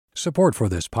Support for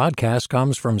this podcast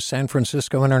comes from San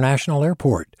Francisco International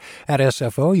Airport. At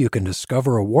SFO, you can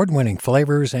discover award-winning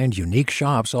flavors and unique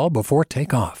shops all before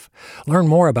takeoff. Learn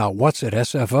more about what's at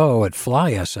SFO at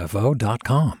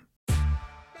flysfo.com.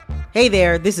 Hey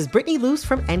there, this is Brittany Luce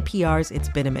from NPR's It's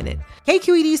Been a Minute.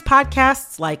 KQED's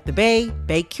podcasts like The Bay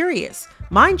Curious,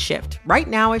 Mindshift, Right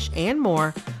Nowish, and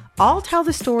more all tell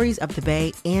the stories of the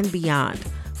Bay and beyond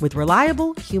with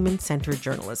reliable, human-centered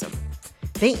journalism.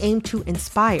 They aim to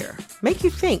inspire, make you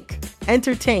think,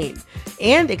 entertain,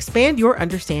 and expand your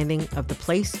understanding of the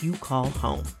place you call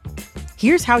home.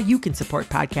 Here's how you can support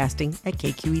podcasting at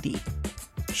KQED.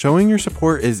 Showing your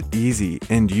support is easy,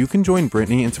 and you can join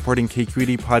Brittany in supporting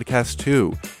KQED Podcast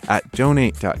too at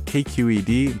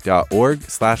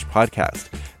donate.kqed.org/podcast.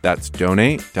 That's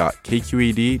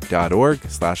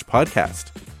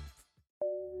donate.kqed.org/podcast.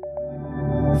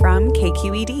 From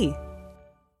KQED.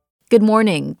 Good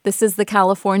morning. This is the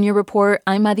California Report.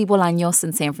 I'm Madi Bolaños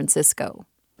in San Francisco.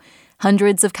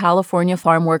 Hundreds of California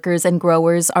farm workers and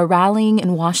growers are rallying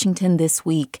in Washington this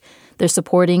week. They're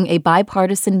supporting a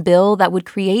bipartisan bill that would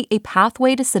create a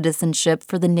pathway to citizenship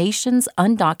for the nation's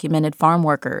undocumented farm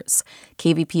workers.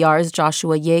 KVPR's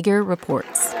Joshua Yeager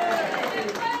reports.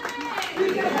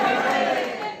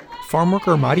 Farm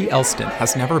worker Madi Elston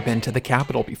has never been to the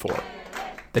Capitol before.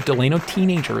 The Delano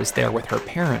teenager is there with her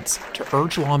parents to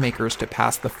urge lawmakers to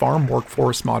pass the Farm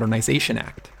Workforce Modernization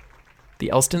Act. The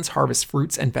Elstons harvest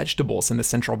fruits and vegetables in the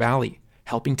Central Valley,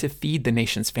 helping to feed the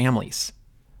nation's families.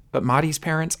 But Madi's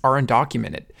parents are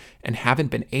undocumented and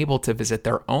haven't been able to visit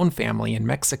their own family in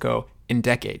Mexico in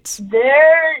decades.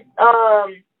 They're,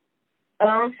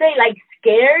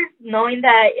 scared, knowing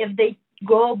that if they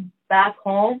go back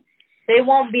home, they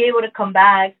won't be able to come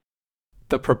back.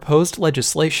 The proposed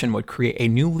legislation would create a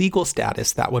new legal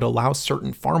status that would allow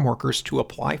certain farm workers to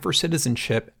apply for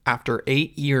citizenship after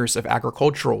 8 years of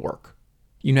agricultural work.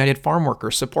 United Farm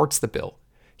Workers supports the bill.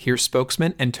 Here's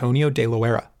spokesman Antonio De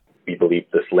Loera. We believe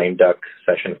this lame duck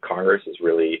session of Congress is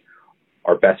really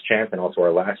our best chance and also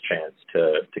our last chance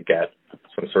to get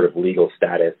some sort of legal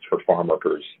status for farm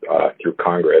workers through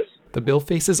Congress. The bill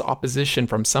faces opposition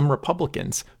from some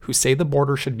Republicans who say the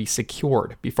border should be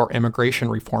secured before immigration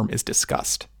reform is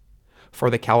discussed. For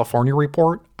the California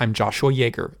Report, I'm Joshua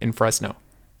Yeager in Fresno.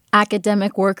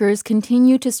 Academic workers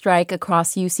continue to strike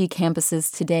across UC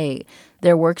campuses today.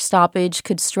 Their work stoppage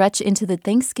could stretch into the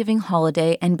Thanksgiving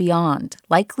holiday and beyond,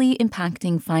 likely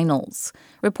impacting finals.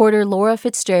 Reporter Laura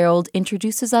Fitzgerald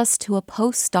introduces us to a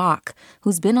postdoc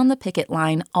who's been on the picket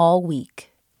line all week.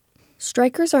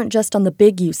 Strikers aren't just on the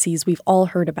big UCs we've all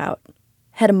heard about.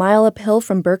 Head a mile uphill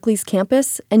from Berkeley's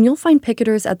campus, and you'll find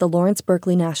picketers at the Lawrence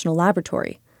Berkeley National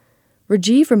Laboratory.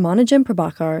 Rajiv Ramanujam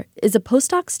Prabhakar is a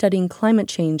postdoc studying climate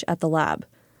change at the lab.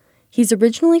 He's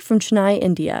originally from Chennai,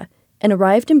 India, and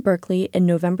arrived in Berkeley in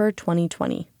November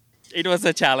 2020. It was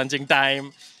a challenging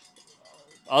time,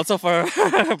 also for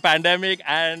pandemic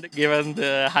and given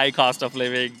the high cost of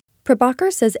living.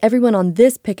 Prabhakar says everyone on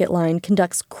this picket line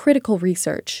conducts critical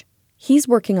research. He's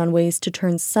working on ways to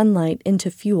turn sunlight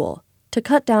into fuel, to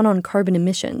cut down on carbon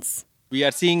emissions. We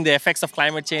are seeing the effects of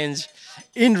climate change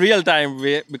in real time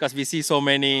because we see so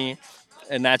many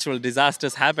natural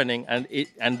disasters happening,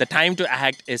 and the time to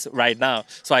act is right now.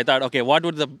 So I thought, okay, what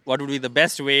would be the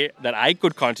best way that I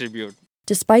could contribute?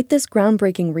 Despite this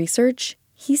groundbreaking research,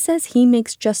 he says he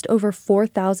makes just over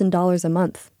 $4,000 a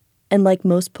month. And like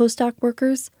most postdoc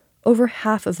workers, over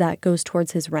half of that goes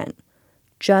towards his rent.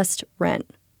 Just rent.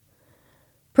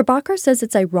 Prabhakar says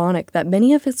it's ironic that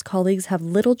many of his colleagues have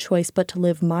little choice but to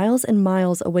live miles and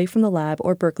miles away from the lab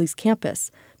or Berkeley's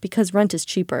campus because rent is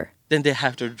cheaper. Then they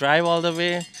have to drive all the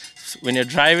way. When you're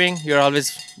driving, you're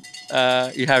always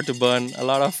you have to burn a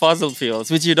lot of fossil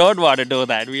fuels, which you don't want to do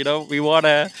that. We want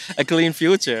a clean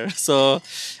future. So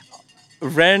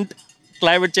rent,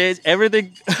 climate change,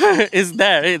 everything is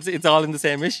there. It's all in the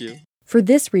same issue. For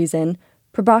this reason,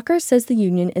 Prabhakar says the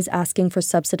union is asking for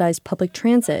subsidized public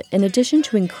transit in addition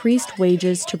to increased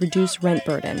wages to reduce rent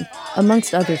burden,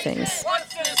 amongst other things.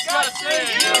 What's disgusting?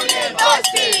 Union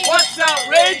busting! What's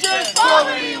outrageous?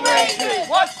 Poverty wages!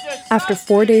 After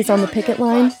 4 days on the picket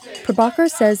line, Prabhakar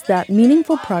says that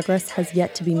meaningful progress has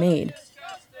yet to be made.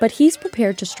 But he's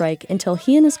prepared to strike until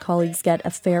he and his colleagues get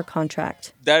a fair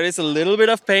contract. There is a little bit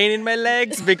of pain in my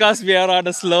legs because we are on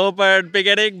a slope and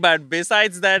picketing, but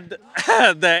besides that,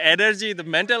 the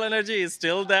mental energy is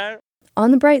still there.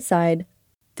 On the bright side,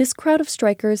 this crowd of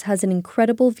strikers has an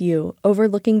incredible view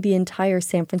overlooking the entire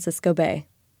San Francisco Bay.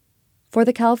 For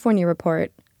the California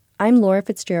Report, I'm Laura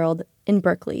Fitzgerald in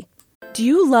Berkeley. Do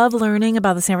you love learning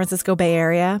about the San Francisco Bay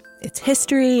Area, its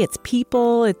history, its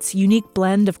people, its unique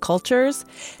blend of cultures?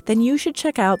 Then you should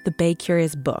check out the Bay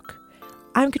Curious book.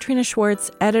 I'm Katrina Schwartz,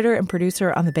 editor and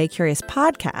producer on the Bay Curious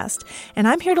podcast, and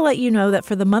I'm here to let you know that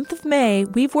for the month of May,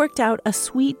 we've worked out a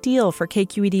sweet deal for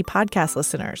KQED podcast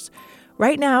listeners.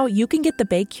 Right now, you can get the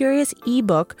Bay Curious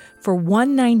ebook for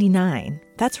 $1.99.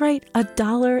 That's right,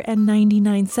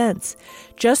 $1.99.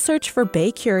 Just search for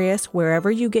Bay Curious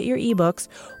wherever you get your ebooks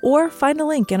or find a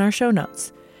link in our show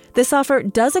notes. This offer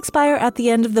does expire at the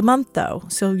end of the month, though,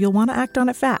 so you'll want to act on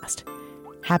it fast.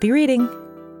 Happy reading!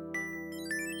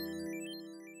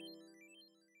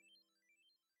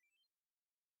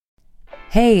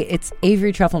 Hey, it's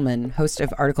Avery Trufelman, host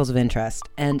of Articles of Interest,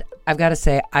 and I've got to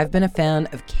say, I've been a fan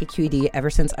of KQED ever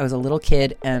since I was a little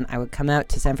kid, and I would come out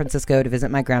to San Francisco to visit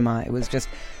my grandma. It was just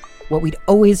what we'd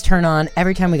always turn on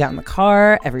every time we got in the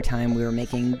car, every time we were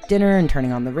making dinner and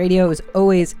turning on the radio. It was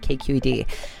always KQED.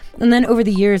 And then over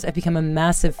the years, I've become a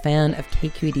massive fan of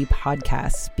KQED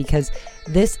podcasts because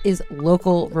this is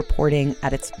local reporting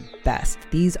at its best.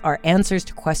 These are answers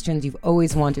to questions you've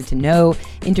always wanted to know,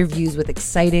 interviews with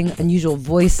exciting, unusual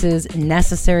voices,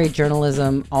 necessary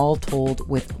journalism, all told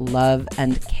with love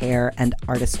and care and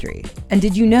artistry. And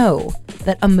did you know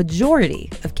that a majority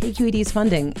of KQED's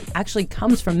funding actually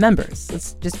comes from members?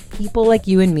 It's just people like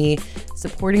you and me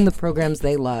supporting the programs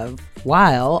they love,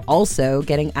 while also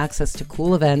getting access to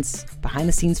cool events,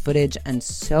 behind-the-scenes footage, and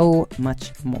so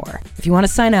much more. If you want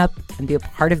to sign up and be a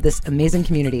part of this amazing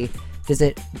community,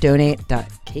 visit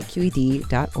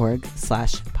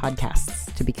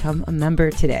donate.kqed.org/podcasts to become a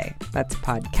member today. That's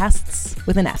podcasts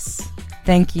with an S.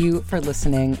 Thank you for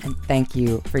listening, and thank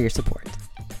you for your support.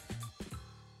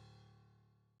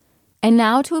 And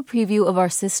now to a preview of our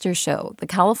sister show, the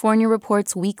California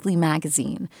Report's weekly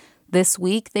magazine. This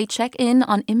week, they check in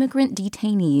on immigrant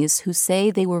detainees who say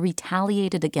they were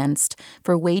retaliated against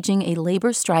for waging a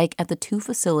labor strike at the two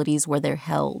facilities where they're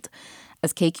held.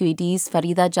 As KQED's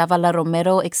Farida Jhabvala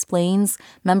Romero explains,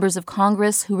 members of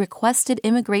Congress who requested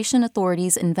immigration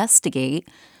authorities investigate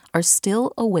are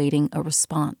still awaiting a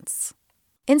response.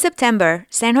 In September,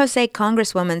 San Jose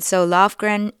Congresswoman Zoe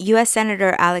Lofgren, U.S.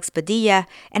 Senator Alex Padilla,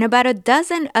 and about a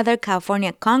dozen other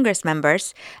California Congress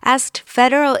members asked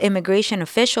federal immigration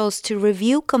officials to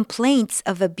review complaints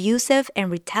of abusive and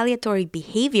retaliatory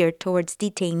behavior towards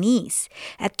detainees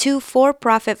at two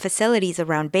for-profit facilities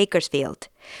around Bakersfield.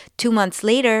 2 months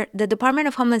later, the Department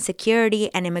of Homeland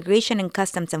Security and Immigration and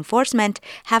Customs Enforcement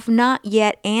have not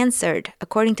yet answered,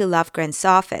 according to Lofgren's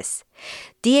office.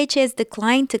 DHS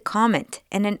declined to comment,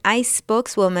 and an ICE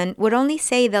spokeswoman would only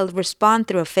say they'll respond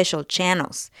through official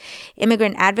channels.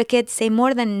 Immigrant advocates say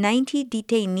more than 90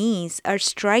 detainees are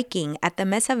striking at the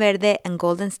Mesa Verde and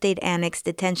Golden State Annex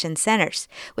detention centers,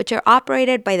 which are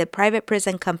operated by the private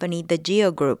prison company the GEO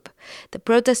Group. The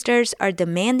protesters are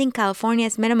demanding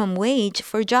California's minimum wage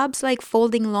for jobs like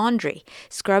folding laundry,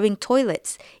 scrubbing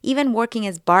toilets, even working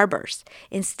as barbers,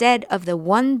 instead of the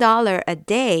 $1 a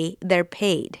day they're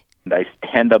paid. I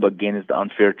stand up against the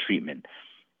unfair treatment.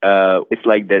 It's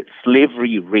like the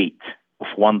slavery rate of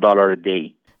 $1 a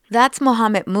day. That's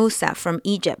Mohamed Musa from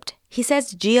Egypt. He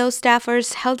says GEO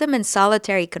staffers held him in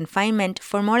solitary confinement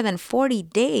for more than 40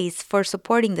 days for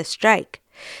supporting the strike.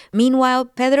 Meanwhile,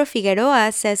 Pedro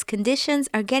Figueroa says conditions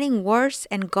are getting worse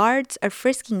and guards are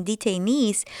frisking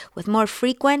detainees with more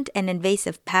frequent and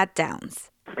invasive pat-downs.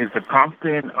 It's a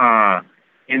constant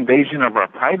invasion of our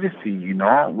privacy, you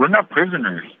know? We're not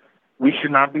prisoners. We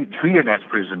should not be treated as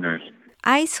prisoners.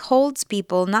 ICE holds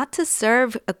people not to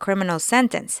serve a criminal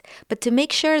sentence, but to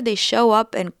make sure they show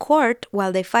up in court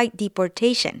while they fight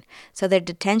deportation, so their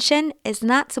detention is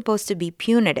not supposed to be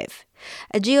punitive.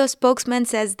 A GEO spokesman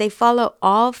says they follow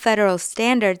all federal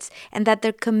standards and that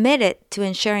they're committed to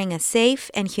ensuring a safe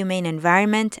and humane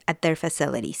environment at their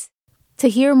facilities. To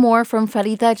hear more from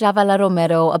Farida Jhabvala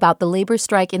Romero about the labor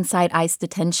strike inside ICE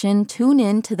detention, tune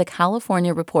in to the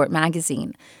California Report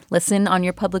magazine. Listen on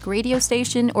your public radio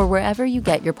station or wherever you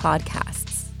get your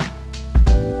podcasts.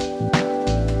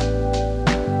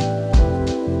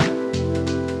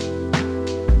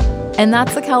 And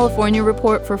that's the California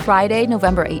Report for Friday,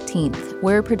 November 18th.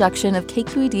 We're a production of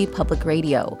KQED Public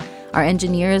Radio. Our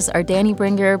engineers are Danny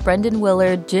Bringer, Brendan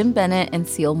Willard, Jim Bennett, and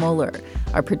Seal Moeller.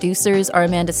 Our producers are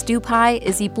Amanda Stupai,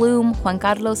 Izzy Bloom, Juan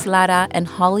Carlos Lara, and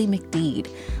Holly McDeed.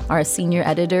 Our senior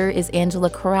editor is Angela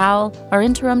Corral. Our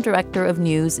interim director of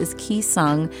news is Ki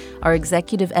Sung. Our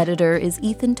executive editor is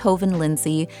Ethan Toven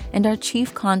Lindsay. And our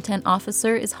chief content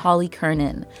officer is Holly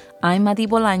Kernan. I'm Madi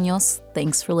Bolaños.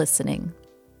 Thanks for listening.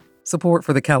 Support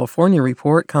for the California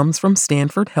Report comes from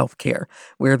Stanford Healthcare,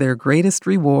 where their greatest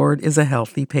reward is a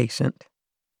healthy patient.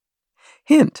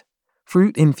 Hint: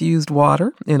 fruit-infused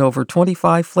water in over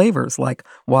 25 flavors like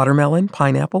watermelon,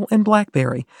 pineapple, and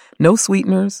blackberry. No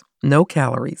sweeteners, no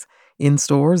calories. In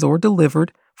stores or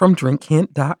delivered from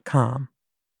drinkhint.com.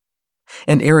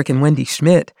 And Eric and Wendy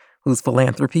Schmidt, whose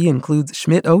philanthropy includes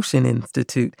Schmidt Ocean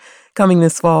Institute. Coming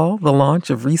this fall, the launch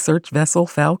of research vessel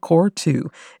Falkor 2,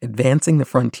 advancing the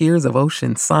frontiers of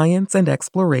ocean science and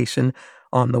exploration,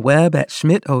 on the web at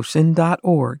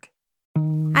schmidtocean.org.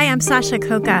 Hi, I'm Sasha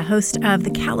Khokha, host of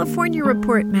the California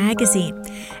Report magazine.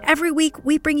 Every week,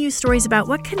 we bring you stories about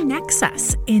what connects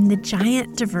us in the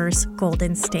giant, diverse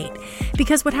Golden State.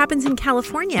 Because what happens in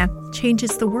California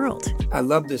changes the world. I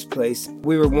love this place.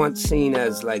 We were once seen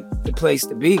as like the place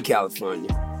to be, California.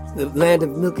 The land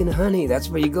of milk and honey. That's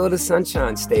where you go to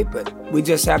Sunshine State, but we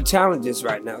just have challenges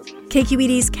right now.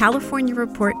 KQED's California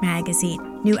Report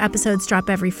magazine. New episodes drop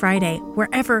every Friday,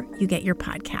 wherever you get your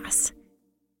podcasts.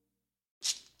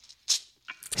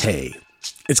 Hey,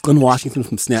 it's Glenn Washington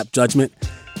from Snap Judgment.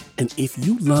 And if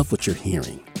you love what you're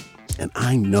hearing, and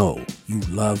I know you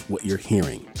love what you're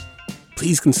hearing,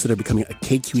 please consider becoming a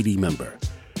KQED member.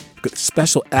 You get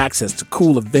special access to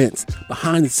cool events,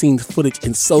 behind-the-scenes footage,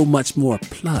 and so much more.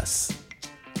 Plus,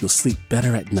 you'll sleep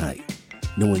better at night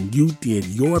knowing you did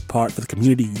your part for the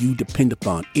community you depend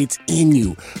upon. It's in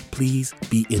you. Please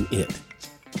be in it.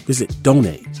 Visit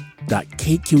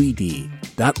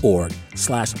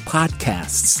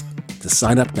donate.kqed.org/podcasts to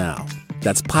sign up now.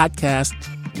 That's podcast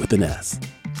with an S.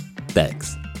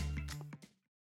 Thanks.